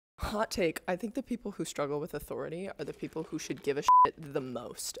Hot take, I think the people who struggle with authority are the people who should give a shit the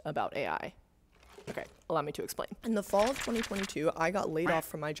most about AI. Okay, allow me to explain. In the fall of 2022, I got laid off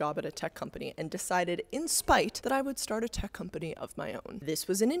from my job at a tech company and decided, in spite, that I would start a tech company of my own. This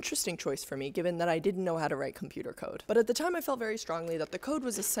was an interesting choice for me, given that I didn't know how to write computer code. But at the time, I felt very strongly that the code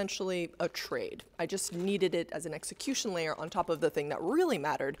was essentially a trade. I just needed it as an execution layer on top of the thing that really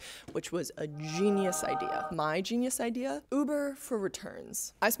mattered, which was a genius idea. My genius idea? Uber for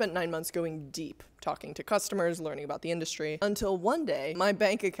returns. I spent 9 months going deep, talking to customers, learning about the industry, until one day, my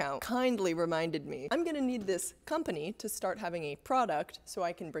bank account kindly reminded me, I'm gonna need this company to start having a product so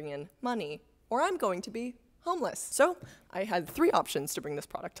I can bring in money, or I'm going to be homeless. So I had 3 options to bring this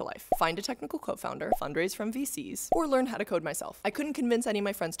product to life. Find a technical co-founder, fundraise from VCs, or learn how to code myself. I couldn't convince any of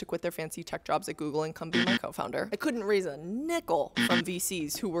my friends to quit their fancy tech jobs at Google and come be my co-founder. I couldn't raise a nickel from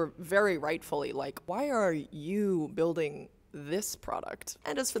VCs who were very rightfully like, why are you building this product?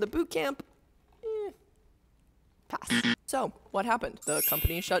 And as for the boot camp, pass. So what happened? The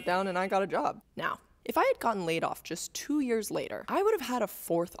company shut down and I got a job. Now, if I had gotten laid off just 2 years later, I would have had a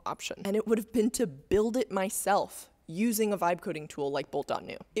 4th option, and it would have been to build it myself using a vibecoding tool like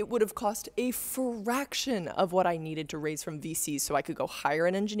bolt.new. It would have cost a fraction of what I needed to raise from VCs so I could go hire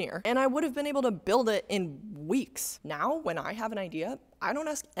an engineer, and I would have been able to build it in weeks. Now, when I have an idea, I don't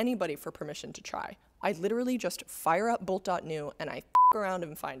ask anybody for permission to try. I literally just fire up bolt.new and I around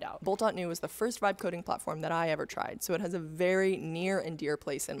and find out. Bolt.new was the first vibe coding platform that I ever tried, so it has a very near and dear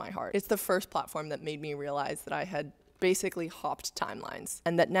place in my heart. It's the first platform that made me realize that I had basically hopped timelines,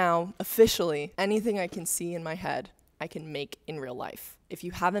 and that now, officially, anything I can see in my head, I can make in real life. If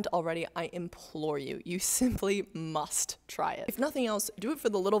you haven't already, I implore you, you simply must try it. If nothing else, do it for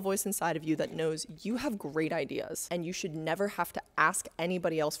the little voice inside of you that knows you have great ideas, and you should never have to ask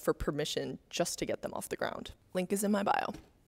anybody else for permission just to get them off the ground. Link is in my bio.